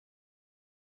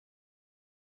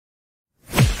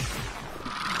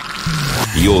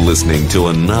You're listening to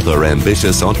another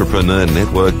Ambitious Entrepreneur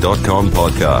Network.com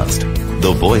podcast,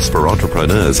 the voice for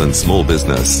entrepreneurs and small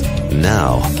business.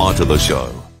 Now, onto the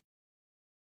show.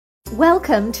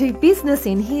 Welcome to Business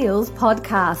in Heels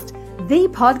podcast, the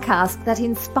podcast that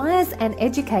inspires and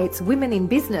educates women in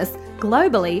business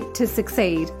globally to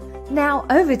succeed. Now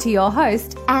over to your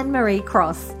host, Anne-Marie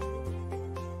Cross.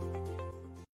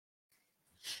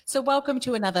 So welcome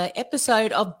to another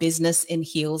episode of Business in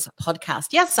Heels podcast.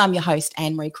 Yes, I'm your host,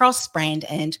 Anne-Marie Cross, brand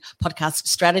and podcast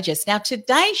strategist. Now,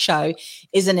 today's show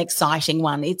is an exciting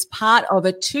one. It's part of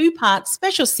a two-part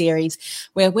special series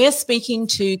where we're speaking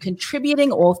to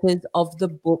contributing authors of the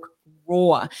book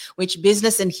Roar, which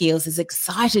Business in Heels is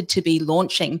excited to be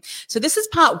launching. So this is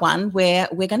part one, where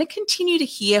we're going to continue to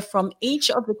hear from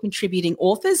each of the contributing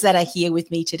authors that are here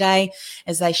with me today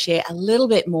as they share a little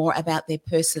bit more about their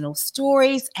personal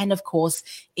stories and, of course,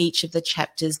 each of the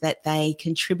chapters that they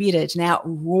contributed. Now,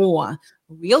 Roar,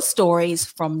 real stories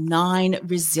from 9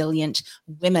 resilient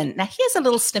women. Now, here's a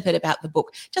little snippet about the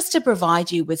book, just to provide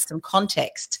you with some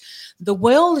context. The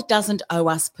world doesn't owe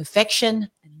us perfection,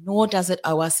 nor does it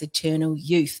owe us eternal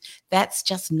youth. That's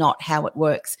just not how it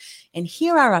works. And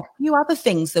here are a few other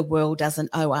things the world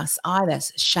doesn't owe us either: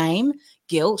 shame,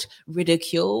 guilt,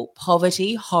 ridicule,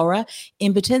 poverty, horror,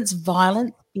 impotence,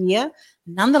 violence, fear.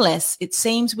 Nonetheless, it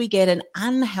seems we get an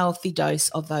unhealthy dose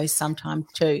of those sometimes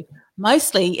too.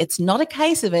 Mostly, it's not a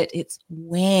case of it, it's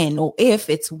when, or if,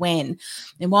 it's when.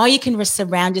 And while you can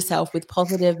surround yourself with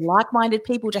positive, like-minded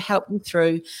people to help you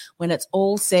through, when it's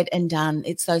all said and done,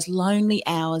 it's those lonely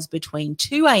hours between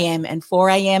 2 a.m. and 4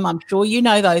 a.m., I'm sure you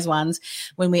know those ones,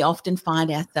 when we often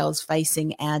find ourselves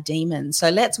facing our demons. So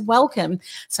let's welcome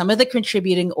some of the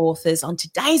contributing authors on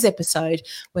today's episode,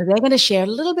 where they're going to share a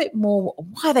little bit more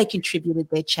why they contributed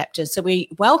their chapters. So we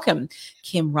welcome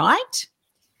Kim Wright,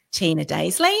 Tina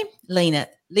Daisley,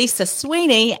 Lisa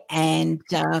Sweeney, and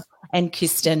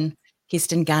Kirsten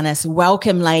Gunnis.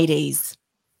 Welcome, ladies.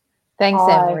 Thanks,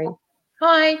 Anne-Marie.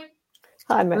 Hi.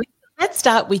 Hi, Marie. Let's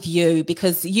start with you,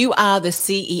 because you are the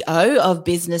CEO of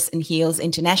Business in Heels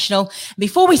International.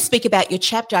 Before we speak about your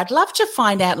chapter, I'd love to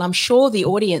find out, and I'm sure the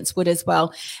audience would as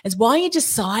well, is why you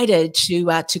decided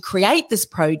to create this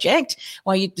project,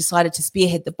 why you decided to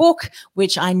spearhead the book,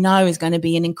 which I know is going to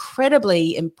be an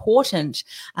incredibly important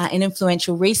and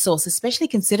influential resource, especially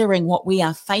considering what we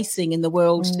are facing in the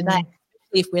world today,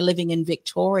 especially if we're living in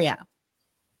Victoria.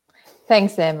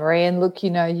 Thanks, Anne-Marie. And look, you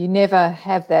never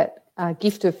have that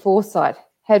gift of foresight.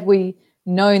 Had we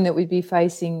known that we'd be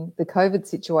facing the COVID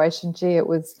situation, it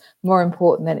was more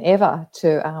important than ever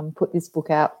to put this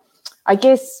book out. I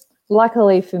guess,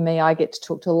 luckily for me, I get to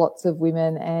talk to lots of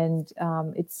women, and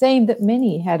it seemed that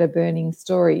many had a burning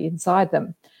story inside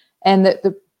them, and that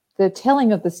the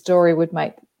telling of the story would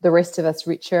make the rest of us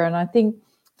richer. And I think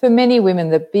for many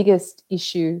women, the biggest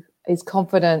issue is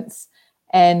confidence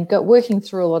and working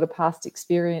through a lot of past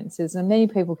experiences. And many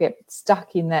people get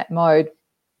stuck in that mode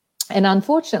and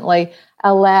unfortunately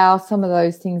allow some of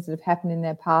those things that have happened in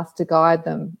their past to guide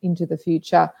them into the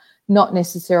future, not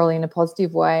necessarily in a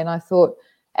positive way. And I thought,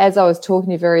 as I was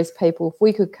talking to various people, if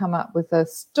we could come up with a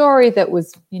story that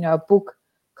was, a book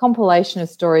compilation of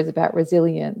stories about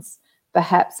resilience,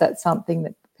 perhaps that's something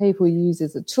that people use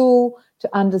as a tool to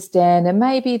understand, and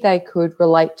maybe they could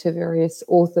relate to various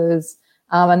authors.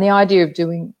 And the idea of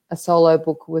doing a solo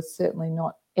book was certainly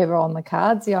not ever on the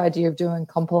cards. The idea of doing a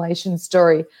compilation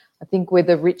story, I think we're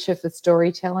the richer for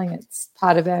storytelling. It's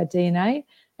part of our DNA.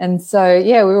 And so,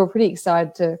 we were pretty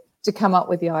excited to come up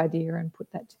with the idea and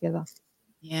put that together.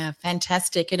 Yeah,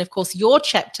 fantastic. And of course, your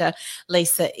chapter,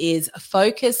 Lisa, is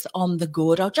Focus on the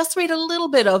Good. I'll just read a little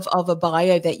bit of a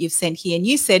bio that you've sent here. And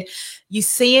you said you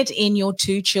see it in your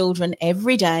 2 children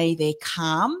every day. They're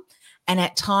calm, and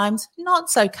at times not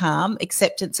so calm,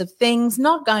 acceptance of things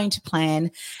not going to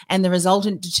plan, and the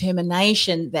resultant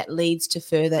determination that leads to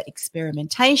further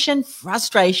experimentation,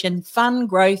 frustration, fun,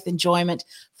 growth, enjoyment,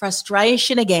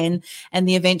 frustration again, and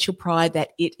the eventual pride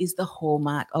that it is the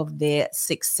hallmark of their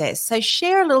success. So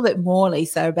share a little bit more,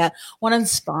 Lisa, about what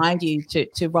inspired you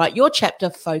to write your chapter,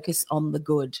 Focus on the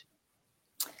Good.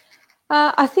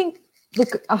 I think,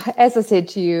 look, as I said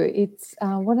to you, it's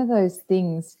one of those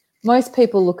things. Most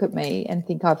people look at me and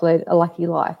think I've led a lucky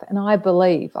life, and I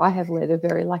believe I have led a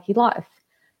very lucky life.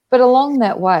 But along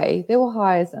that way, there were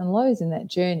highs and lows in that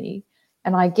journey,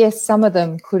 and I guess some of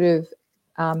them could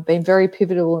have been very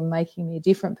pivotal in making me a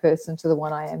different person to the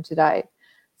one I am today.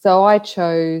 So I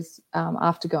chose,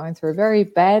 after going through a very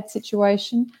bad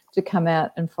situation, to come out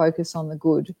and focus on the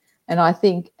good. And I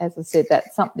think, as I said,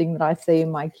 that's something that I see in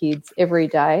my kids every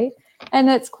day. And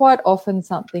it's quite often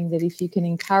something that if you can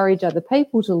encourage other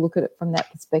people to look at it from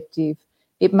that perspective,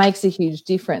 it makes a huge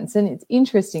difference. And it's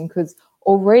interesting because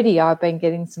already I've been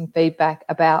getting some feedback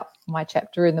about my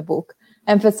chapter in the book.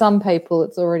 And for some people,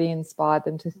 it's already inspired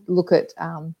them to look at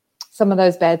some of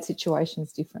those bad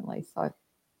situations differently. So,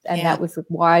 and that was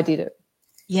why I did it.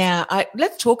 Yeah,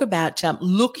 let's talk about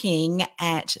looking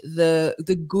at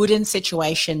the good in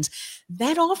situations.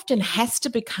 That often has to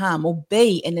become or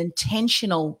be an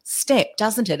intentional step,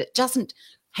 doesn't it? It doesn't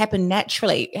happen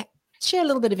naturally. Share a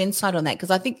little bit of insight on that, because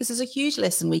I think this is a huge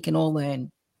lesson we can all learn.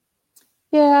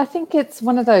 Yeah, I think it's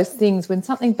one of those things when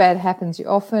something bad happens, you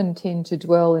often tend to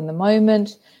dwell in the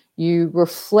moment. You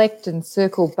reflect and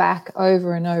circle back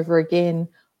over and over again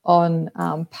on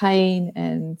pain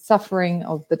and suffering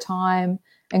of the time.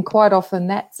 And quite often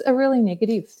that's a really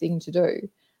negative thing to do.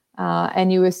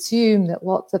 And you assume that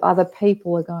lots of other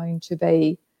people are going to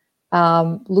be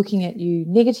looking at you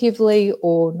negatively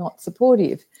or not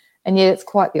supportive. And yet it's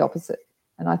quite the opposite.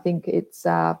 And I think it's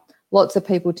lots of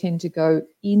people tend to go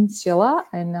insular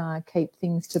and keep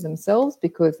things to themselves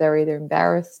because they're either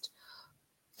embarrassed,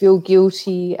 feel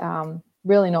guilty,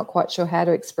 really not quite sure how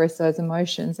to express those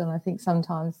emotions. And I think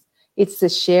sometimes it's the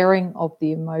sharing of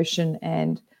the emotion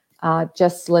and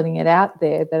just letting it out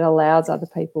there that allows other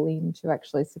people in to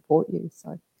actually support you.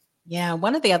 So, yeah,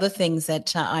 one of the other things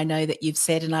that I know that you've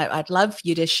said, and I'd love for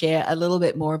you to share a little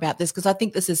bit more about this, because I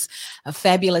think this is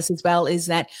fabulous as well, is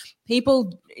that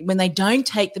people, when they don't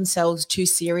take themselves too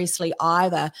seriously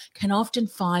either, can often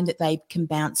find that they can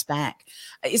bounce back.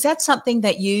 Is that something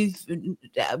that you've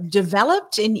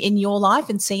developed in your life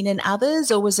and seen in others,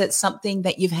 or was it something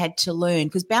that you've had to learn?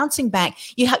 Because bouncing back,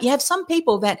 you have some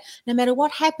people that no matter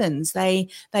what happens, they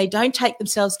don't take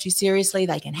themselves too seriously.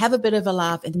 They can have a bit of a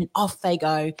laugh and then off they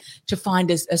go to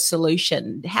find a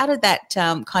solution. How did that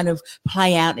kind of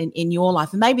play out in your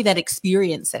life, and maybe that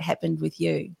experience that happened with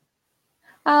you?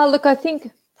 Look, I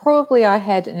think probably I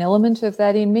had an element of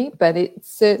that in me, but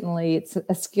it's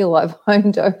a skill I've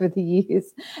honed over the years.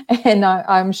 And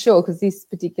I'm sure, because this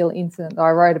particular incident that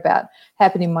I wrote about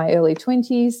happened in my early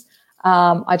 20s,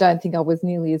 I don't think I was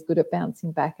nearly as good at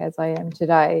bouncing back as I am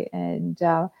today. And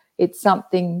it's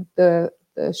something, the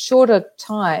shorter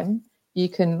time you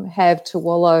can have to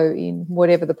wallow in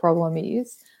whatever the problem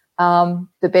is,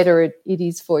 the better it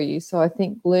is for you. So I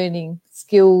think learning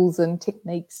skills and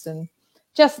techniques and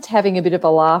just having a bit of a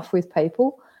laugh with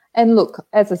people. And look,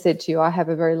 as I said to you, I have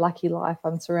a very lucky life.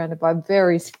 I'm surrounded by a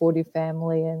very supportive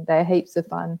family and they're heaps of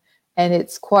fun. And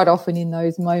it's quite often in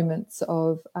those moments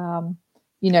of,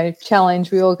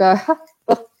 challenge, we all go,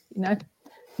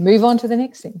 move on to the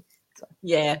next thing.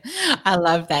 Yeah, I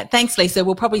love that. Thanks, Lisa.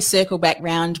 We'll probably circle back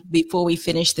round before we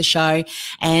finish the show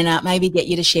and maybe get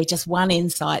you to share just one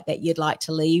insight that you'd like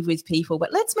to leave with people.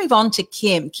 But let's move on to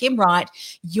Kim. Kim Wright,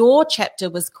 your chapter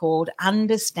was called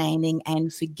Understanding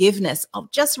and Forgiveness. I'll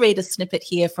just read a snippet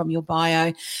here from your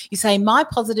bio. You say, my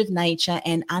positive nature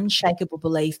and unshakable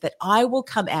belief that I will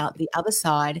come out the other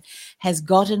side has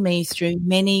gotten me through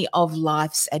many of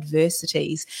life's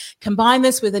adversities. Combine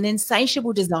this with an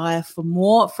insatiable desire for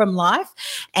more from life,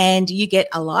 and you get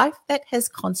a life that has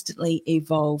constantly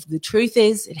evolved. The truth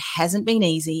is, it hasn't been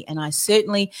easy, and I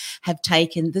certainly have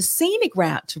taken the scenic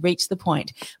route to reach the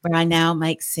point where I now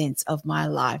make sense of my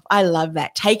life. I love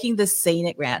that, taking the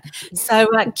scenic route. So,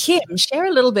 Kim, share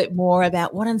a little bit more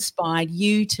about what inspired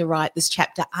you to write this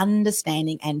chapter,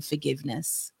 Understanding and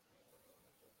Forgiveness.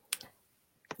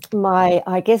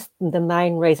 I guess the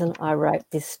main reason I wrote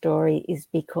this story is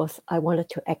because I wanted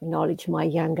to acknowledge my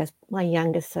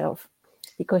younger self,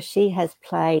 because she has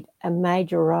played a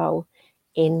major role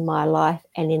in my life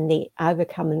and in the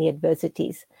overcoming the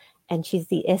adversities, and she's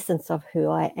the essence of who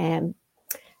I am.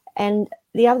 And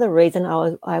the other reason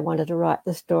I wanted to write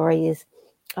the story is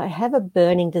I have a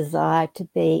burning desire to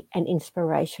be an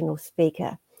inspirational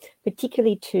speaker,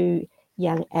 particularly to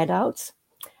young adults,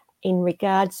 in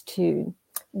regards to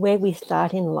where we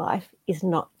start in life is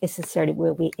not necessarily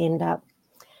where we end up.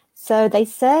 So they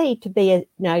say you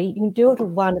can do it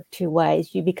one of two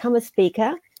ways. You become a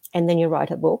speaker and then you write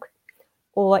a book,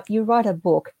 or you write a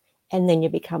book and then you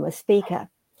become a speaker.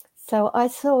 So I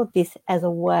saw this as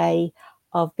a way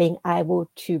of being able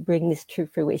to bring this to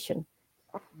fruition.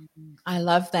 I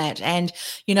love that. And,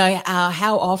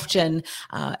 how often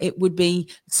it would be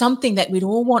something that we'd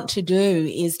all want to do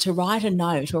is to write a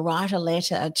note or write a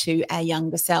letter to our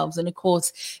younger selves. And, of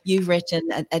course, you've written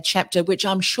a chapter, which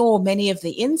I'm sure many of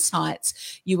the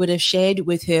insights you would have shared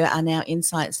with her are now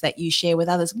insights that you share with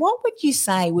others. What would you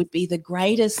say would be the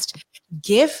greatest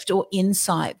gift or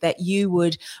insight that you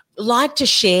would like to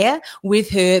share with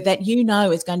her that you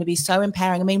know is going to be so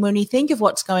empowering? I mean, when we think of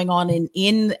what's going on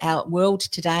in our world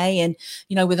today, and,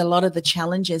 you know, with a lot of the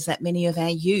challenges that many of our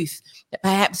youth that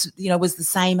perhaps, you know, was the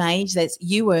same age as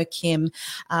you were, Kim,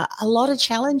 a lot of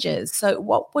challenges. So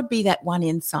what would be that one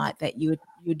insight that you'd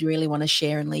really want to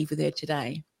share and leave with her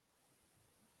today?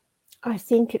 I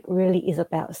think it really is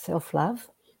about self-love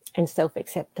and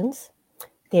self-acceptance.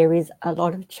 There is a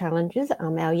lot of challenges.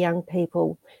 Our young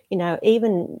people, you know,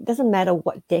 even doesn't matter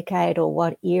what decade or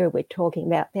what era we're talking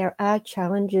about, there are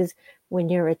challenges when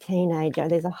you're a teenager.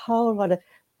 There's a whole lot of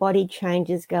body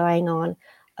changes going on,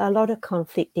 a lot of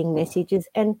conflicting messages.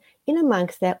 And in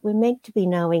amongst that, we're meant to be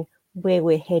knowing where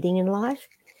we're heading in life.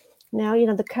 Now, you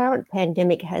know, the current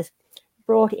pandemic has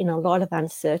brought in a lot of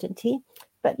uncertainty,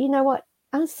 but you know what?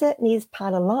 Uncertainty is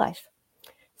part of life.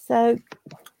 So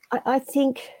I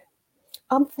think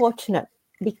I'm fortunate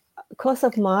because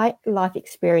of my life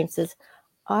experiences.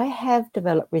 I have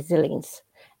developed resilience,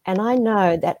 and I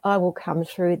know that I will come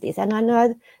through this, and I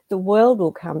know the world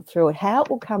will come through it. How it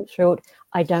will come through it,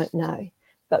 I don't know,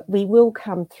 but we will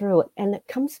come through it. And it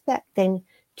comes back then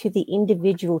to the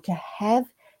individual to have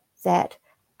that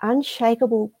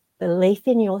unshakable belief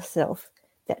in yourself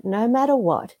that no matter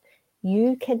what,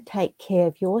 you can take care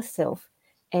of yourself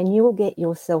and you will get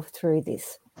yourself through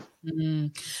this.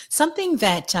 Something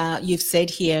that you've said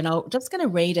here, and I'm just going to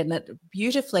read it, and it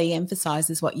beautifully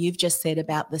emphasizes what you've just said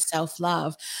about the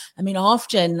self-love. I mean,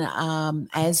 often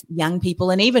as young people,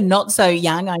 and even not so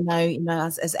young, I know, you know,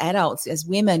 as adults, as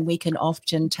women, we can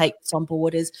often take this on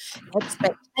board as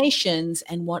expectations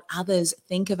and what others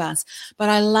think of us. But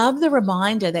I love the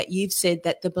reminder that you've said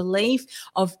that the belief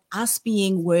of us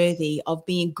being worthy, of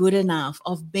being good enough,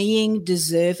 of being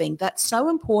deserving, that's so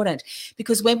important,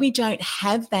 because when we don't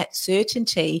have that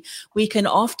certainty, we can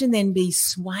often then be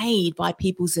swayed by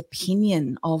people's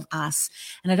opinion of us.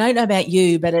 And I don't know about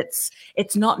you, but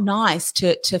it's not nice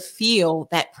to feel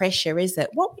that pressure, is it?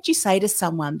 What would you say to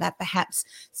someone that perhaps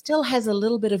still has a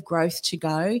little bit of growth to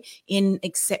go in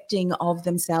accepting of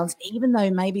themselves, even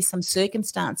though maybe some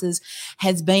circumstances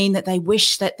has been that they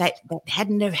wish that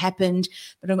hadn't have happened?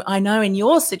 But I know in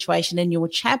your situation, in your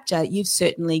chapter, you've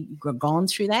certainly gone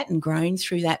through that and grown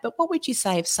through that. But what would you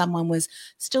say if someone was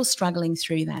still struggling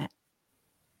through that?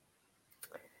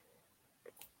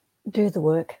 Do the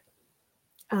work.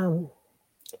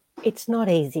 It's not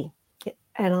easy,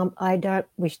 and I don't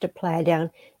wish to play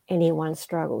down anyone's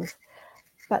struggles,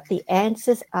 but the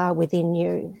answers are within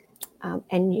you,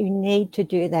 and you need to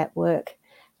do that work.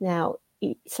 Now,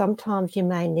 sometimes you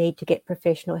may need to get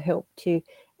professional help to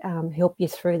help you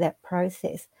through that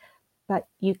process, but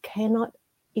you cannot.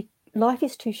 Life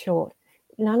is too short.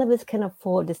 None of us can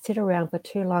afford to sit around for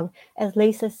too long. As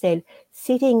Lisa said,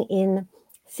 sitting in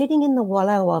the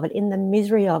wallow of it, in the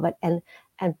misery of it, and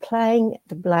playing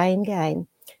the blame game.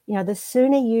 You know, the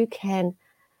sooner you can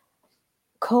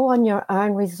call on your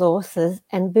own resources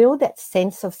and build that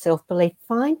sense of self-belief,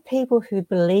 find people who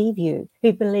believe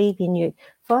in you,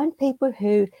 find people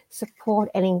who support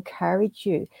and encourage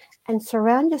you, and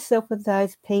surround yourself with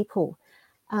those people.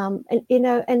 And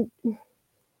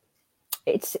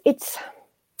it's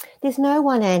there's no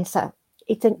one answer.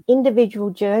 It's an individual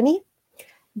journey.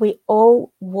 We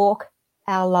all walk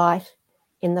our life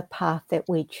in the path that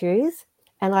we choose,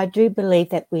 and I do believe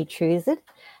that we choose it.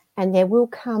 And there will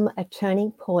come a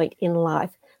turning point in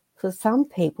life for some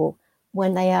people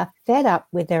when they are fed up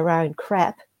with their own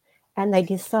crap and they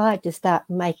decide to start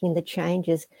making the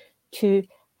changes to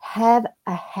have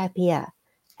a happier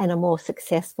and a more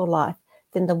successful life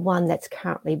than the one that's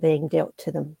currently being dealt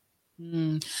to them.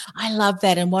 I love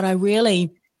that. And what I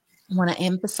really want to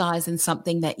emphasize in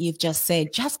something that you've just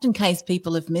said, just in case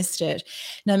people have missed it,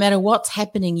 no matter what's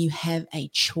happening, you have a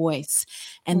choice.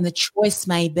 And the choice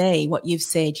may be what you've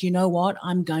said, you know what,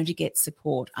 I'm going to get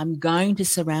support. I'm going to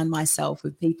surround myself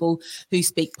with people who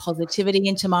speak positivity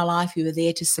into my life, who are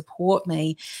there to support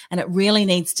me. And it really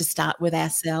needs to start with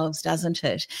ourselves, doesn't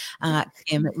it,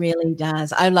 Kim? It really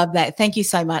does. I love that. Thank you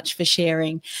so much for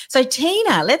sharing. So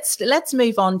Tina, let's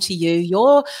move on to you.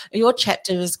 Your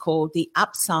chapter is called The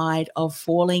Upside of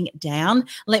Falling Down.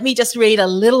 Let me just read a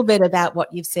little bit about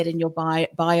what you've said in your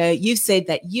bio. You've said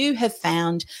that you have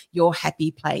found your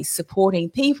happy place, supporting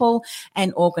people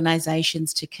and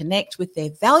organizations to connect with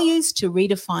their values, to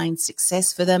redefine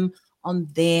success for them on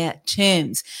their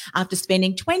terms. After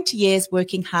spending 20 years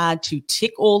working hard to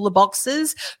tick all the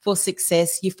boxes for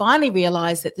success, you finally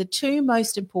realize that the two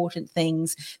most important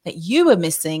things that you are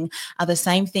missing are the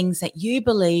same things that you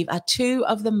believe are two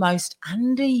of the most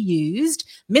underused,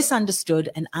 misunderstood,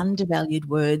 and undervalued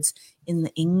words in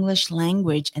the English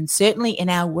language, and certainly in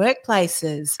our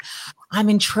workplaces. I'm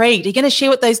intrigued. Are you going to share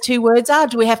what those 2 words are?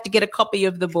 Do we have to get a copy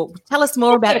of the book? Tell us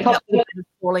more about how it's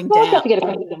falling down. I have to get a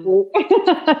copy of the book.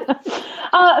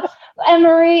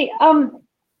 Anne-Marie,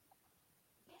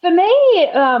 for me,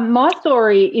 my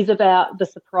story is about the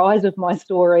surprise of my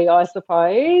story, I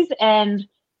suppose, and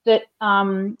that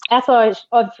as I've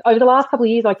over the last couple of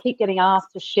years, I keep getting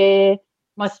asked to share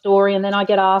my story, and then I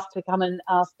get asked to come and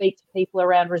speak to people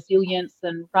around resilience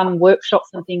and run workshops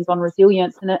and things on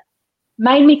resilience, and it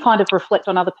made me kind of reflect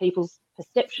on other people's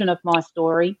perception of my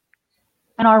story.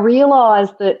 And I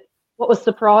realised that what was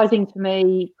surprising to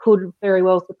me could very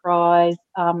well surprise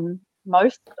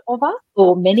most of us,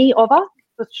 or many of us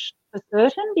for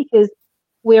certain, because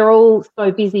we're all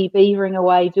so busy beavering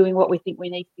away doing what we think we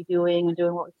need to be doing and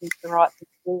doing what we think is the right thing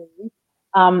to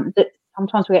do, that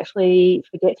sometimes we actually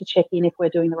forget to check in if we're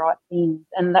doing the right things,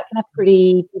 and that can have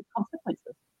pretty big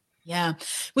consequences. Yeah.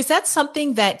 Was that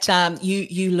something that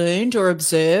you learned or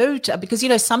observed? Because,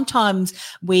 sometimes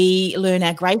we learn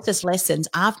our greatest lessons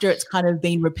after it's kind of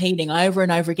been repeating over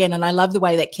and over again. And I love the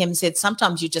way that Kim said,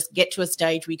 sometimes you just get to a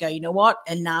stage where you go, you know what,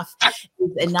 enough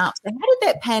is enough. So how did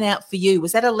that pan out for you?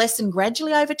 Was that a lesson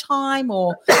gradually over time,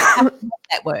 or how did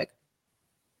that work?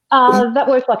 That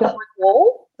worked like a brick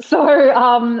wall. So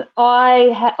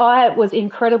I was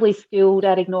incredibly skilled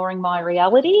at ignoring my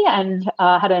reality, and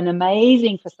had an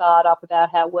amazing facade up about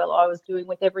how well I was doing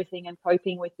with everything and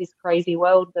coping with this crazy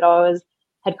world that I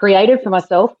had created for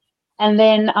myself. And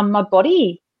then my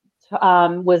body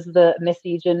was the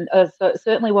message, and so it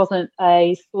certainly wasn't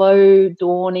a slow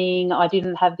dawning. I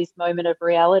didn't have this moment of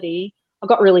reality. I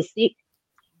got really sick,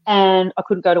 and I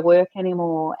couldn't go to work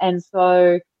anymore. And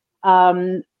so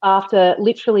after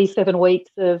literally 7 weeks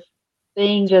of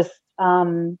being just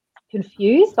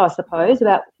confused, I suppose,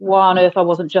 about why on earth I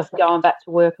wasn't just going back to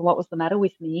work and what was the matter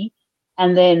with me,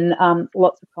 and then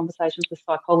lots of conversations with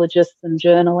psychologists and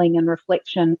journaling and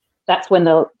reflection, that's when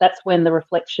the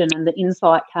reflection and the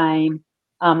insight came,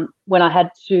 when I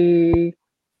had to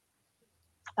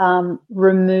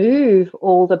remove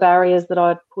all the barriers that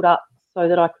I'd put up so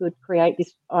that I could create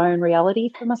this own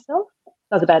reality for myself.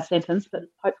 That was a bad sentence, but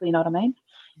hopefully you know what I mean.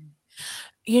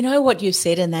 You know what you've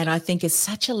said in that, I think, is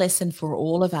such a lesson for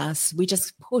all of us. We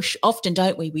just push often,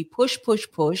 don't we? We push.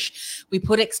 We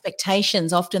put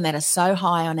expectations often that are so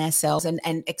high on ourselves, and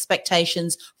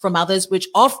expectations from others, which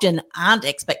often aren't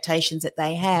expectations that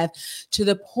they have, to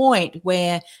the point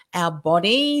where our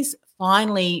bodies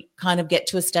finally kind of get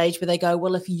to a stage where they go,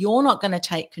 well, if you're not going to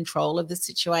take control of the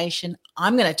situation,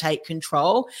 I'm going to take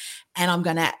control, and I'm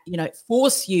going to,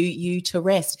 force you to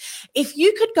rest. If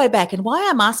you could go back, and why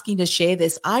I'm asking to share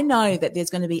this, I know that there's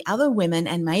going to be other women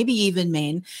and maybe even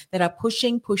men that are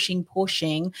pushing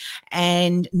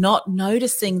and not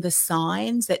noticing the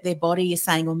signs that their body is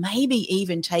saying, or maybe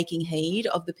even taking heed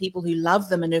of the people who love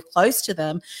them and are close to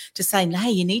them to say, no,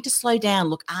 you need to slow down,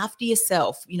 look after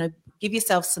yourself, give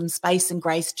yourself some space and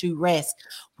grace to rest.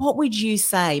 What would you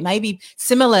say? Maybe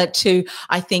similar to,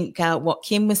 I think, what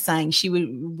Kim was saying, she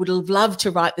would have loved to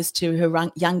write this to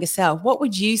her younger self. What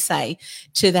would you say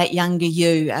to that younger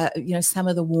you, some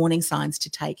of the warning signs to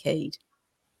take heed?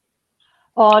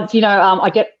 Oh, I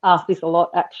get asked this a lot,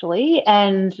 actually,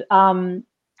 and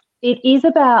it is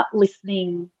about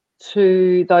listening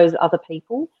to those other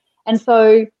people. And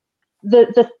so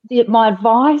my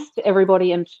advice to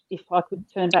everybody, and if I could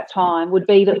turn back time, would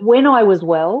be that when I was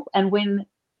well and when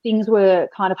things were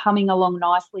kind of humming along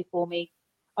nicely for me,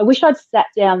 I wish I'd sat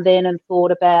down then and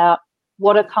thought about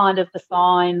what are kind of the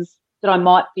signs that I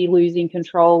might be losing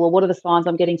control, or what are the signs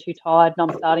I'm getting too tired and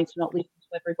I'm starting to not listen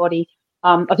to everybody.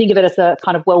 I think of it as a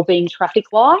kind of well-being traffic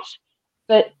light.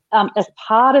 But as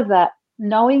part of that,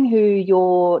 knowing who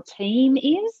your team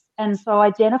is, and so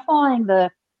identifying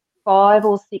the 5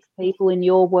 or 6 people in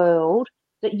your world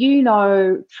that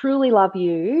truly love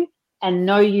you and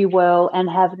know you well and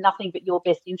have nothing but your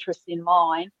best interests in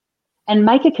mind, and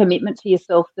make a commitment to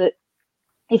yourself that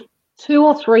if 2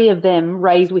 or 3 of them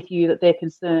raise with you that they're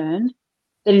concerned,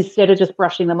 that instead of just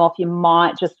brushing them off, you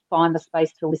might just find the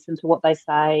space to listen to what they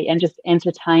say and just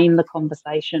entertain the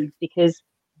conversation, because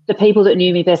the people that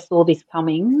knew me best saw this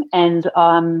coming, and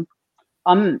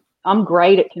I'm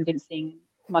great at convincing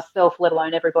myself, let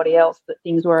alone everybody else, that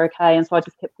things were okay, and so I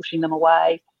just kept pushing them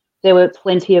away. There were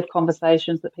plenty of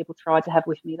conversations that people tried to have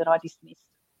with me that I dismissed.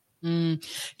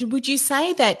 Would you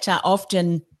say that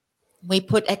often we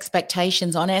put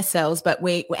expectations on ourselves, but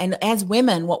and as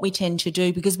women, what we tend to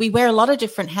do, because we wear a lot of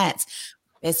different hats,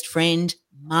 best friend,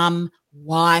 mum,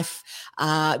 wife,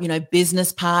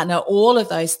 business partner, all of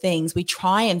those things. We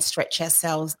try and stretch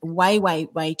ourselves way, way,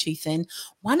 way too thin.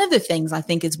 One of the things I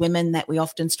think as women that we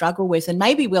often struggle with, and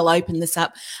maybe we'll open this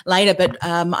up later, but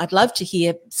I'd love to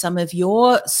hear some of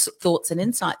your thoughts and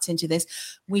insights into this.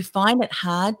 We find it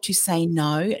hard to say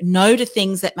no to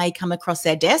things that may come across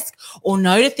our desk, or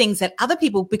no to things that other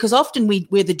people, because often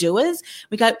we're the doers.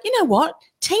 We go, you know what?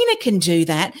 Tina can do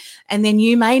that. And then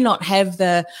you may not have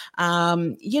the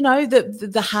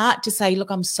heart to say,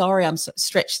 look, I'm sorry, I'm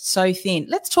stretched so thin.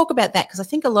 Let's talk about that, because I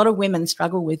think a lot of women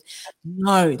struggle with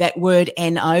no, that word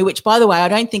NO, which, by the way, I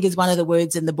don't think is one of the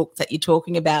words in the book that you're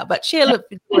talking about. But share a little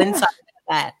insight about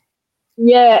that.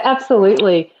 Yeah,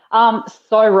 absolutely.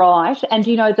 So right. And,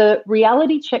 the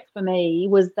reality check for me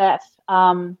was that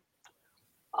I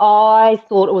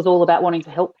thought it was all about wanting to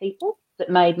help people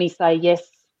that made me say yes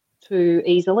too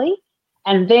easily.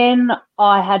 And then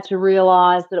I had to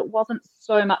realise that it wasn't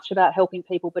so much about helping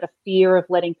people, but a fear of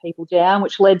letting people down,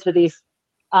 which led to this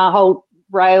whole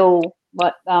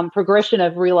progression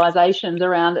of realisations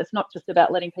around it's not just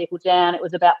about letting people down. It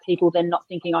was about people then not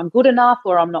thinking I'm good enough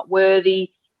or I'm not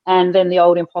worthy. And then the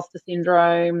old imposter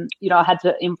syndrome, I had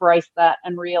to embrace that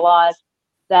and realise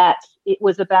that it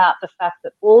was about the fact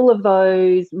that all of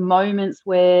those moments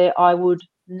where I would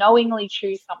knowingly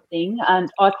choose something,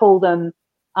 and I call them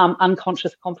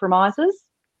unconscious compromises,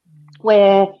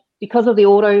 where because of the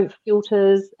auto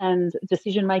filters and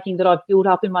decision making that I've built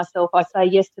up in myself, I say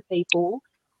yes to people,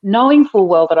 knowing full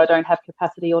well that I don't have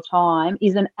capacity or time,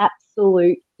 is an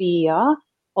absolute fear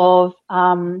of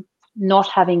not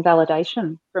having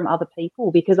validation from other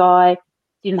people, because I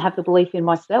didn't have the belief in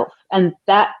myself. And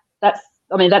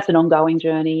that's an ongoing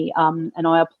journey, and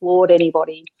I applaud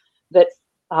anybody that's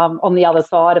on the other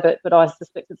side of it, but I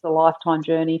suspect it's a lifetime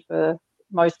journey for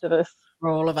most of us. For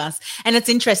all of us. And it's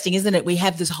interesting, isn't it? We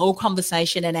have this whole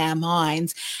conversation in our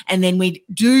minds, and then we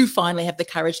do finally have the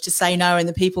courage to say no, and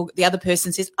the other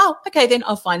person says, oh, okay, then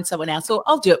I'll find someone else, or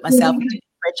I'll do it myself.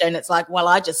 And it's like, well,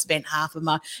 I just spent half of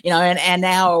my, an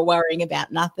hour worrying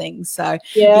about nothing. So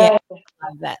yeah,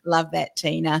 love that,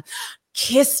 Tina.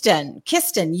 Kirsten,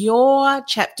 your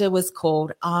chapter was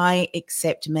called I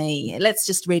Accept Me. Let's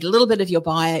just read a little bit of your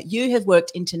bio. You have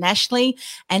worked internationally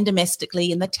and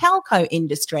domestically in the telco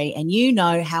industry, and you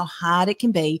know how hard it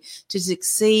can be to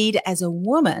succeed as a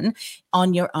woman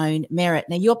on your own merit.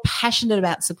 Now, you're passionate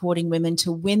about supporting women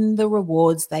to win the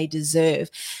rewards they deserve.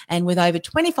 And with over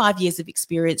 25 years of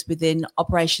experience within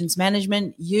operations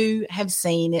management, you have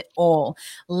seen it all.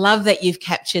 Love that you've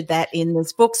captured that in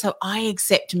this book. So I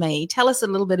Accept Me. Tell us a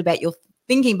little bit about your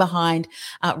thinking behind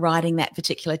writing that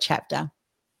particular chapter.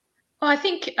 Well, I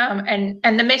think, and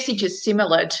the message is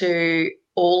similar to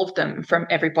all of them from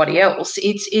everybody else.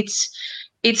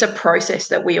 It's a process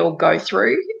that we all go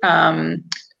through.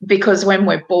 Because when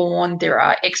we're born, there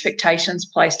are expectations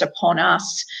placed upon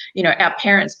us. Our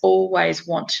parents always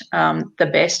want the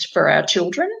best for our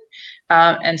children.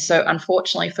 And so,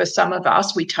 unfortunately, for some of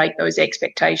us, we take those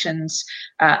expectations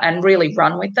and really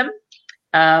run with them.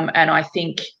 And I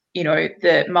think,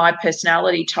 my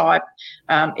personality type,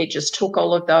 it just took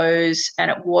all of those.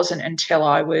 And it wasn't until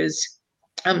I was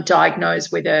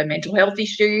diagnosed with a mental health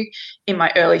issue in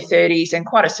my early 30s, and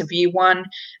quite a severe one,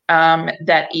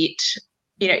 that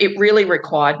it really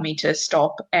required me to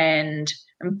stop and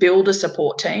build a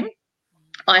support team.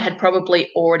 I had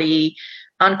probably already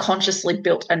unconsciously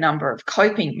built a number of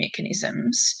coping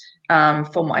mechanisms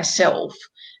for myself,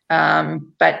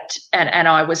 but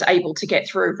I was able to get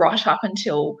through right up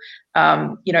until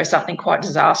something quite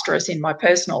disastrous in my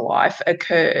personal life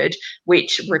occurred,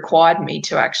 which required me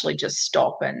to actually just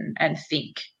stop and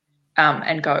think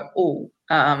and go,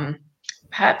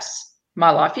 perhaps my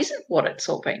life isn't what it's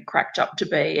all been cracked up to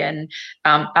be. And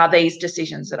are these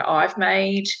decisions that I've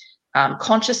made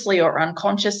consciously or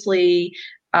unconsciously?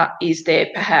 Is there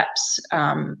perhaps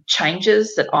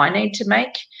changes that I need to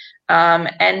make?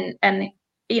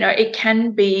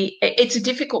 It's a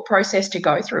difficult process to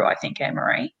go through, I think,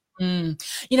 Anne-Marie.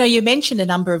 You mentioned a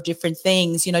number of different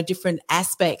things, different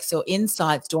aspects or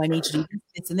insights. Do I need to do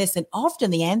this and this? And often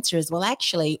the answer is, well,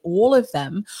 actually all of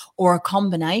them or a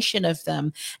combination of them.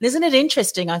 And isn't it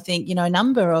interesting? I think, a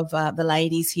number of the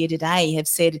ladies here today have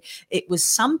said it was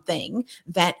something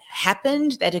that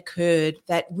happened, that occurred,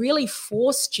 that really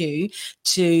forced you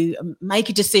to make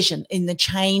a decision in the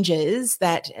changes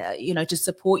that, to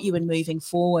support you in moving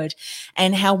forward.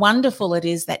 And how wonderful it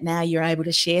is that now you're able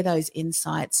to share those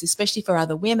insights, especially for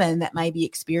other women that may be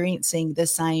experiencing the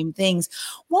same things.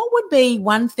 What would be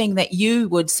one thing that you you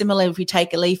would, similar if we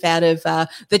take a leaf out of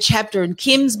the chapter in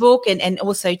Kim's book and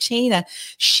also Tina,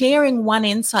 sharing one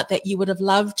insight that you would have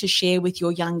loved to share with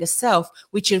your younger self,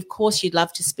 which of course you'd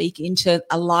love to speak into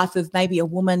a life of maybe a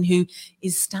woman who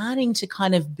is starting to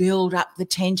kind of build up the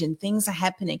tension, things are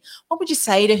happening. What would you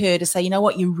say to her to say, you know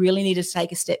what, you really need to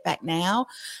take a step back now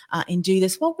and do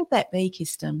this? What would that be,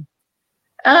 Kirsten?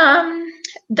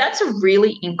 That's a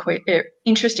really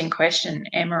interesting question,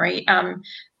 Anne-Marie.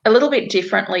 A little bit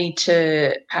differently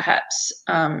to perhaps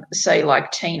say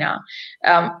like Tina.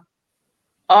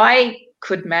 I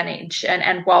could manage,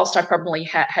 and whilst I probably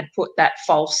had put that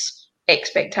false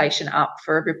expectation up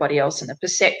for everybody else in the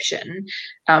perception,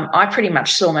 I pretty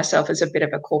much saw myself as a bit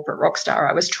of a corporate rock star.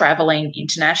 I was traveling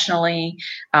internationally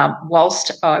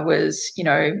whilst I was,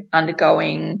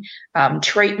 undergoing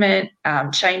treatment,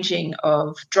 changing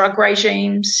of drug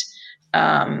regimes.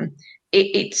 There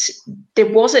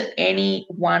wasn't any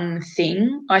one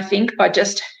thing. I think I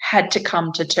just had to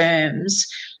come to terms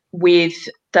with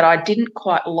that I didn't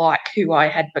quite like who I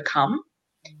had become.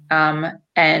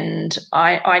 And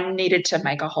I needed to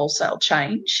make a wholesale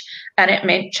change, and it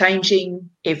meant changing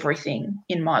everything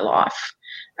in my life,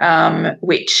 and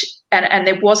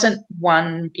there wasn't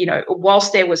one,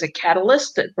 whilst there was a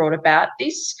catalyst that brought about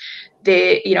this,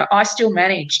 I still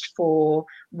managed for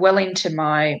well into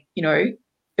my,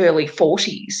 early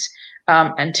 40s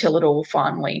until it all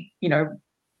finally,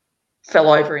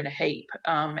 fell over in a heap.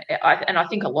 I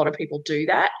think a lot of people do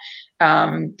that.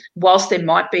 Whilst there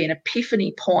might be an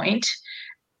epiphany point,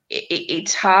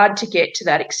 it's hard to get to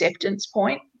that acceptance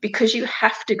point because you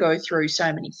have to go through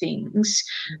so many things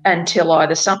until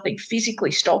either something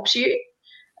physically stops you.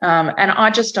 And I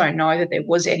just don't know that there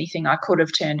was anything I could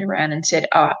have turned around and said,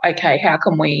 okay, how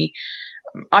can we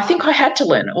 – I think I had to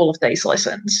learn all of these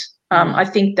lessons. I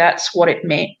think that's what it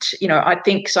meant. I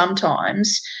think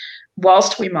sometimes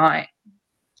whilst we might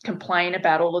complain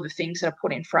about all of the things that are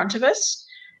put in front of us,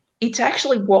 it's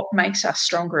actually what makes us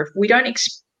stronger.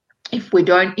 If we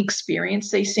don't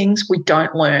experience these things, we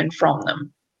don't learn from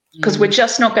them because we're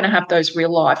just not going to have those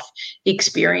real life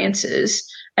experiences.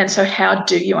 And so how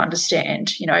do you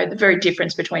understand, the very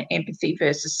difference between empathy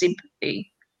versus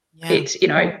sympathy? Yeah. It's,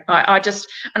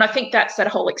 and I think that's that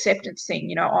whole acceptance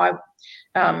thing.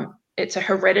 It's a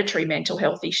hereditary mental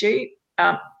health issue.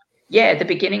 At the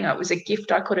beginning, it was a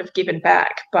gift I could have given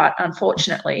back. But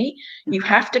unfortunately, you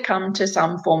have to come to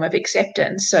some form of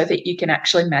acceptance so that you can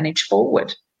actually manage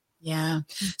forward. Yeah.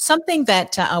 Something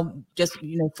that just,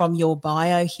 from your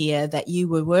bio here, that you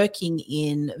were working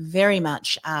in very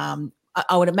much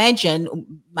I would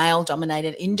imagine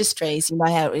male-dominated industries,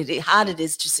 how hard it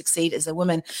is to succeed as a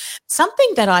woman.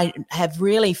 Something that I have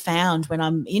really found when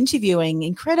I'm interviewing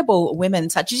incredible women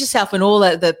such as yourself and all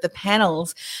the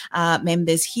panels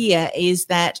members here is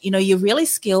that, you're really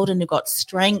skilled and you've got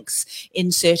strengths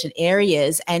in certain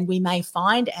areas, and we may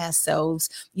find ourselves,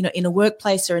 in a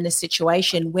workplace or in a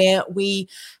situation where we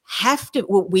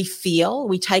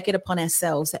take it upon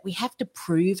ourselves that we have to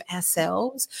prove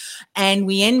ourselves, and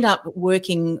we end up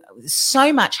working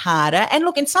so much harder. And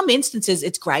look, in some instances,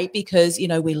 it's great because,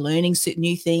 we're learning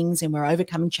new things and we're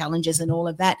overcoming challenges and all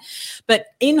of that. But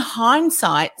in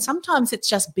hindsight, sometimes it's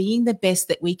just being the best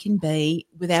that we can be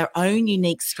with our own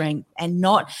unique strength and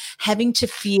not having to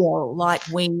feel like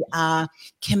we are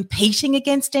competing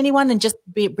against anyone and just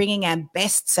bringing our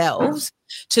best selves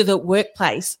to the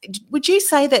workplace. Would you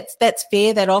say that's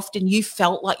fair, that often you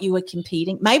felt like you were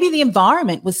competing? Maybe the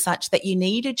environment was such that you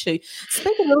needed to.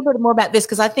 Speak a little bit more about this,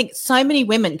 because I think so many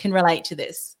women can relate to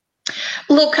this.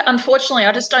 Look, unfortunately,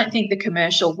 I just don't think the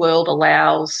commercial world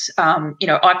allows,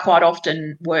 I quite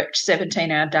often worked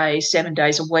 17-hour days, 7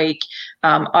 days a week.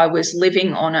 I was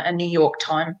living on a New York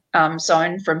time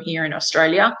zone from here in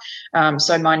Australia.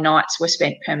 So my nights were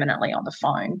spent permanently on the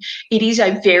phone. It is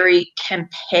a very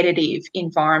competitive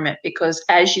environment because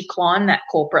as you climb that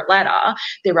corporate ladder,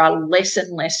 there are less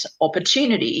and less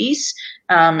opportunities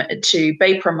to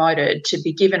be promoted, to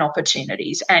be given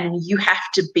opportunities, and you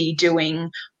have to be doing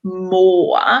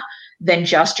more than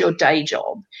just your day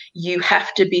job. You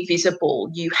have to be visible.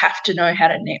 You have to know how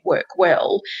to network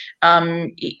well.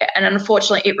 And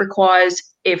unfortunately, it requires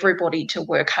everybody to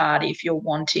work hard if you're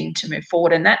wanting to move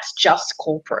forward, and that's just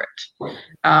corporate.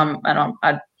 And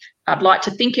I'd like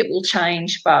to think it will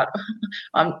change, but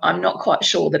I'm not quite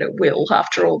sure that it will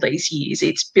after all these years.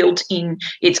 It's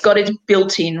got its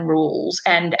built-in rules,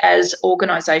 and as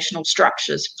organisational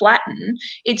structures flatten,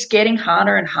 it's getting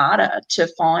harder and harder to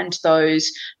find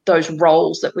those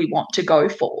roles that we want to go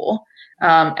for.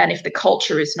 And if the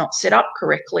culture is not set up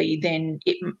correctly, then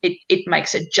it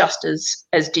makes it just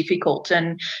as difficult.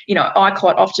 And, you know, I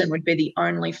quite often would be the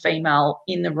only female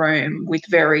in the room with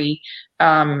very,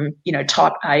 you know,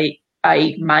 type A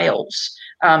males.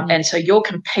 And so you're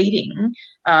competing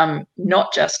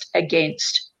not just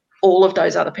against all of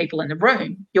those other people in the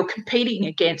room, you're competing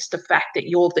against the fact that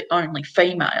you're the only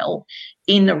female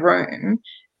in the room,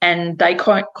 and they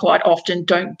quite often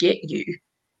don't get you.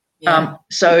 Yeah.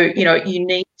 So, you know, you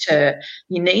need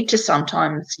to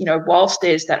sometimes, you know, whilst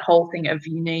there's that whole thing of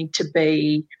you need to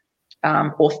be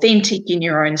authentic in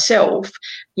your own self,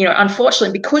 you know,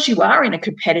 unfortunately, because you are in a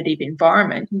competitive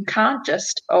environment, you can't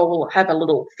just, have a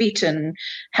little fit and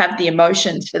have the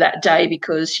emotions for that day,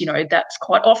 because, you know, that's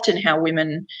quite often how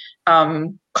women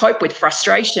cope with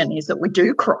frustration, is that we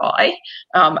do cry,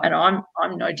 and I'm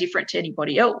no different to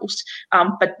anybody else,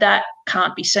 but that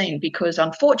can't be seen, because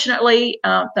unfortunately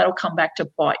that'll come back to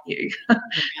bite you.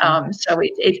 So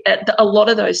a lot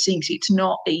of those things, it's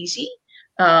not easy.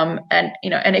 And, you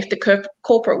know, and if the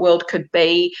corporate world could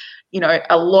be, you know,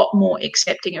 a lot more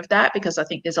accepting of that, because I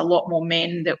think there's a lot more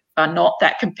men that are not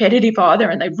that competitive either,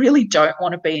 and they really don't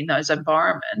want to be in those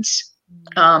environments.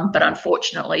 But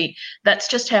unfortunately, that's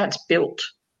just how it's built.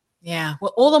 Yeah,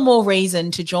 well, all the more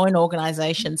reason to join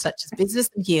organisations such as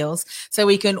Business in Heels, so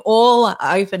we can all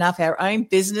open up our own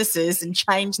businesses and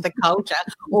change the culture,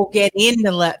 or get in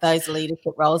those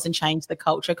leadership roles and change the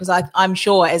culture. Because I'm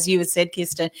sure, as you have said,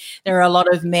 Kirsten, there are a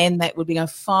lot of men that would be going,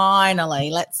 finally,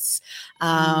 let's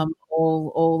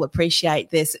all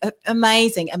appreciate this.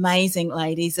 Amazing,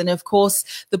 ladies. And of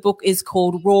course, the book is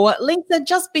called Raw. Lisa,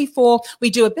 just before we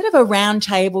do a bit of a round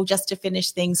table, just to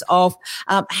finish things off,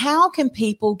 how can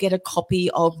people get a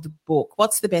copy of the book?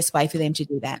 What's the best way for them to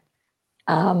do that?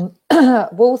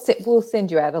 We'll send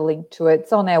you out a link to it.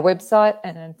 It's on our website,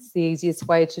 and it's the easiest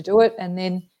way to do it. And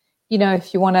then, you know,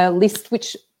 if you want to list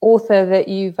which author that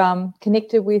you've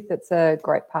connected with, it's a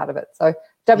great part of it. So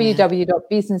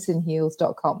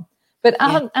www.businessinheels.com. But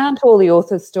aren't all the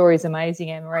authors' stories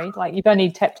amazing, Anne-Marie? Like, you've only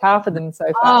tapped half of them so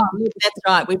far. Oh, that's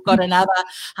right. We've got another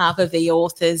half of the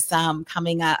authors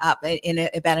coming up in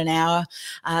about an hour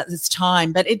this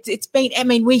time. But it's been, I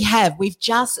mean, we've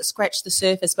just scratched the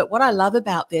surface. But what I love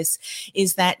about this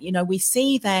is that, you know, we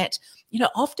see that, you know,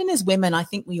 often as women, I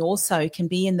think we also can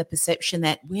be in the perception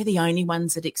that we're the only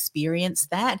ones that experience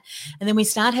that. And then we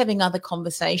start having other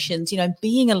conversations, you know,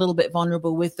 being a little bit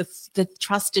vulnerable with the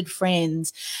trusted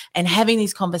friends, and having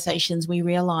these conversations, we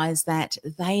realize that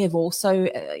they have also,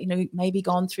 you know, maybe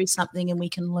gone through something, and we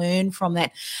can learn from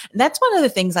that. And that's one of the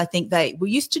things I think we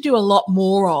used to do a lot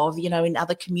more of, you know, in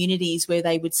other communities where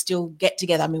they would still get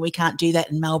together. I mean, we can't do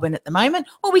that in Melbourne at the moment,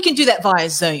 or we can do that via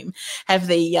Zoom, have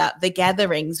the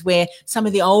gatherings where some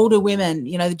of the older women,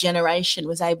 you know, the generation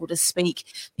was able to speak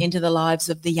into the lives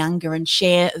of the younger and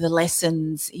share the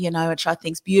lessons, you know, which I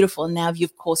think is beautiful. And now,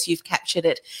 you've captured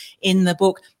it in the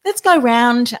book. Let's go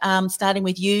round, starting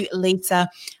with you, Lisa.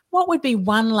 What would be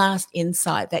one last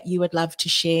insight that you would love to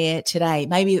share today,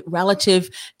 maybe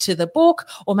relative to the book,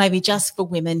 or maybe just for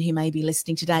women who may be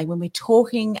listening today, when we're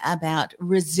talking about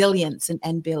resilience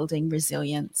and building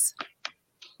resilience?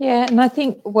 Yeah, and I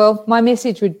think, well, my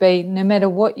message would be, no matter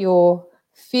what you're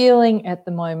feeling at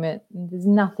the moment, there's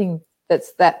nothing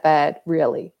that's that bad,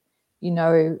 really. You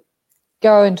know,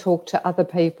 go and talk to other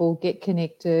people, get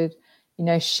connected, you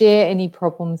know, share any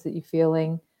problems that you're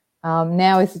feeling.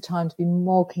 Now is the time to be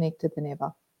more connected than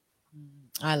ever.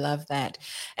 I love that.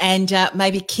 And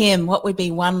maybe, Kim, what would be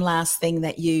one last thing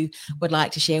that you would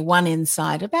like to share, one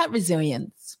insight about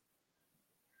resilience?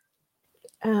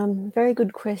 Very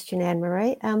good question,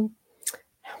 Anne-Marie.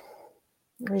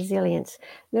 Resilience.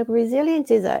 Look,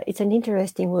 resilience it's an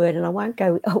interesting word, and I won't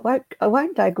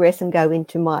digress and go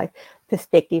into my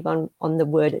perspective on the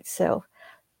word itself.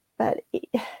 But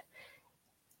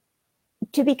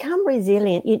to become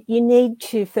resilient, you need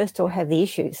to first of all have the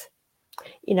issues.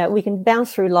 You know, we can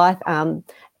bounce through life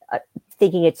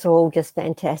thinking it's all just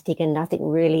fantastic and nothing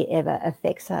really ever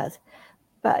affects us,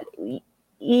 but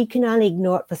you can only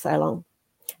ignore it for so long,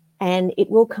 and it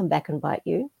will come back and bite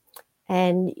you.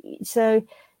 And so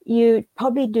you're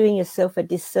probably doing yourself a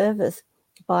disservice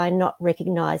by not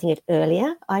recognizing it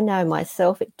earlier. I know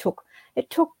myself, it took,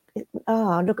 it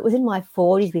was in my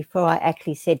 40s before I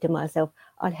actually said to myself,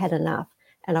 I'd had enough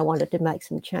and I wanted to make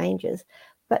some changes.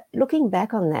 But looking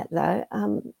back on that, though,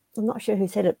 I'm not sure who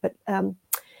said it, but I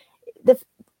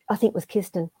think it was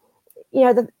Kirsten. You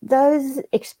know, those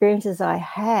experiences I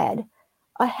had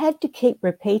to keep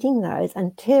repeating those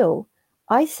until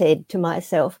I said to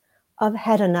myself, I've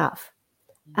had enough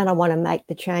and I want to make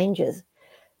the changes.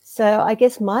 So I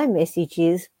guess my message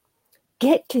is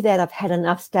get to that I've had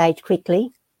enough stage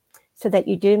quickly, so that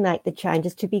you do make the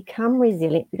changes to become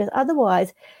resilient, because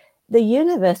otherwise the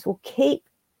universe will keep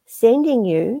sending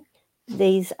you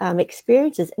these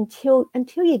experiences until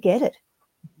you get it.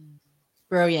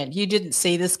 Brilliant. You didn't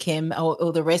see this, Kim,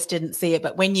 or the rest didn't see it,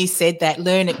 but when you said that,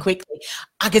 learn it quickly,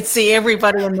 I could see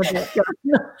everybody in the book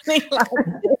going,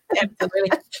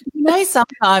 absolutely. You know,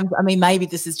 sometimes, I mean, maybe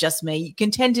this is just me, you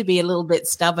can tend to be a little bit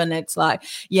stubborn. It's like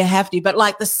you have to, but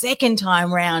like the second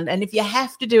time round, and if you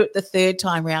have to do it the third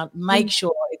time round, make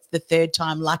sure it's the third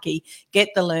time lucky, get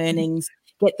the learnings,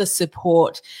 get the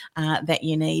support that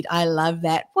you need. I love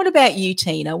that. What about you,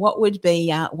 Tina? What would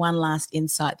be one last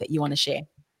insight that you want to share?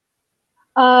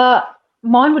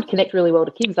 Mine would connect really well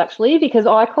to Kim's, actually, because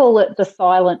I call it the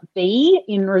silent B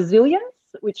in resilience,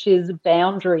 which is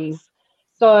boundaries.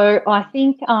 So I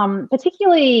think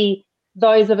particularly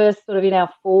those of us sort of in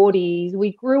our 40s,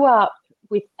 we grew up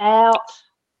without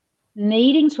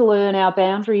needing to learn our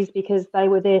boundaries because they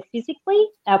were there physically.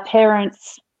 Our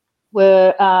parents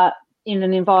were in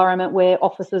an environment where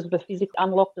offices were physically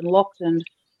unlocked and locked, and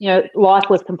life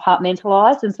was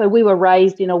compartmentalized. And so we were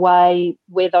raised in a way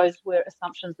where those were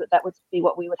assumptions that would be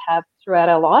what we would have throughout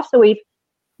our life. So we've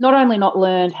not only not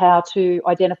learned how to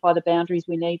identify the boundaries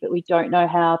we need, but we don't know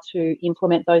how to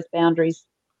implement those boundaries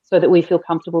so that we feel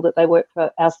comfortable that they work for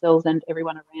ourselves and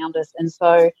everyone around us. And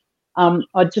so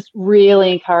I just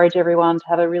really encourage everyone to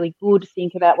have a really good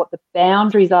think about what the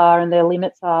boundaries are and their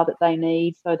limits are that they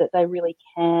need, so that they really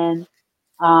can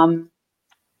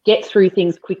get through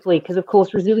things quickly. Because, of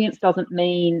course, resilience doesn't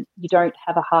mean you don't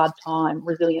have a hard time.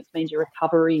 Resilience means your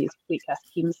recovery is quick, as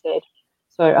Kim said.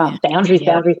 So boundaries.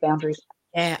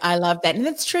 Yeah, I love that. And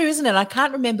that's true, isn't it? I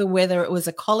can't remember whether it was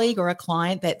a colleague or a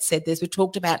client that said this. We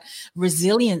talked about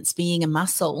resilience being a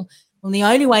muscle. Well, the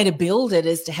only way to build it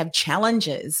is to have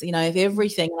challenges. If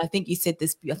everything, and I think you said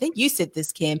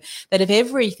this, Kim, that if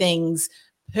everything's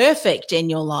perfect in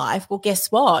your life, well, guess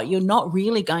what? You're not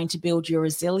really going to build your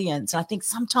resilience. I think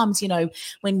sometimes,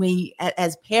 when we,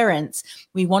 as parents,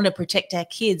 we want to protect our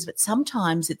kids, but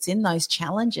sometimes it's in those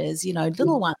challenges,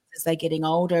 little ones as they're getting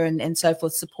older and so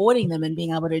forth, supporting them and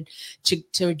being able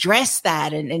to address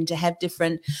that and to have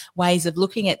different ways of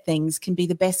looking at things can be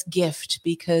the best gift,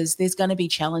 because there's going to be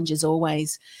challenges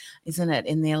always, isn't it,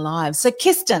 in their lives. So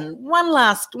Kirsten, one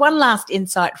last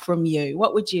insight from you.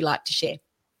 What would you like to share?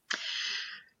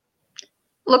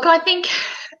 Look, I think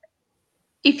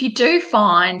if you do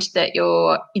find that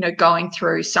you're, going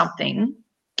through something,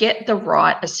 get the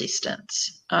right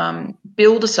assistance.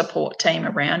 Build a support team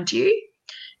around you.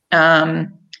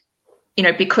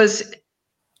 Because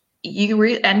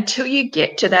until you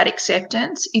get to that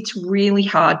acceptance, it's really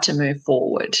hard to move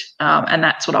forward. And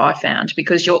that's what I found,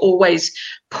 because you're always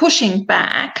pushing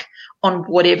back on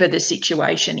whatever the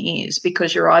situation is,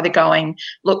 because you're either going,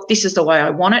 look, this is the way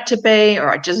I want it to be, or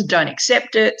I just don't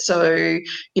accept it. So,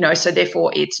 so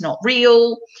therefore it's not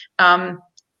real.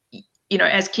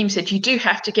 As Kim said, you do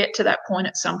have to get to that point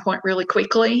at some point really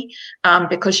quickly,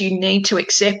 because you need to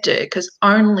accept it, because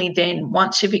only then,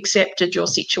 once you've accepted your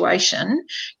situation,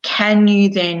 can you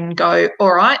then go,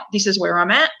 all right, this is where I'm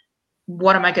at.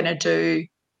 What am I going to do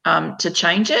to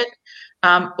change it?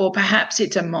 Or perhaps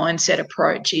it's a mindset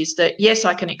approach, is that, yes,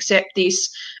 I can accept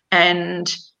this,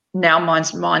 and now my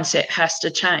mindset has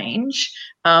to change,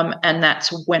 and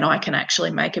that's when I can actually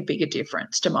make a bigger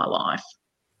difference to my life.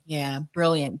 Yeah,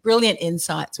 brilliant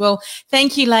insights. Well,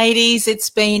 thank you, ladies. It's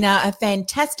been a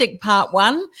fantastic part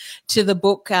one to the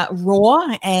book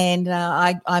Raw, and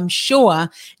I'm sure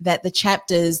that the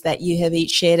chapters that you have each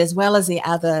shared, as well as the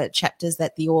other chapters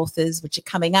that the authors, which are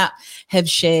coming up, have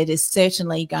shared, is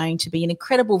certainly going to be an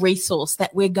incredible resource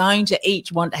that we're going to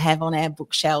each want to have on our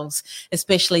bookshelves,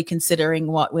 especially considering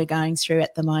what we're going through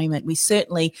at the moment. We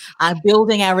certainly are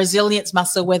building our resilience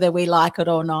muscle, whether we like it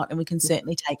or not, and we can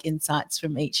certainly take insights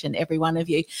from each and every one of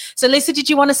you. So Lisa, did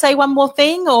you want to say one more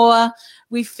thing, or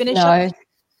we finish up?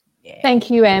 Yeah. Thank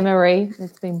you, Anne-Marie.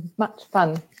 It's been much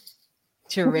fun.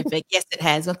 Terrific. Yes, it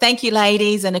has. Well, thank you,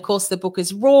 ladies. And of course, the book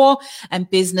is Raw and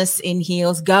Business in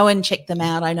Heels. Go and check them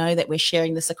out. I know that we're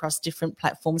sharing this across different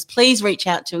platforms. Please reach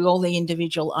out to all the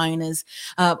individual owners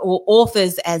or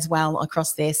authors as well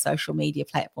across their social media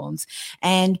platforms.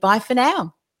 And bye for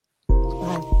now.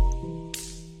 Bye.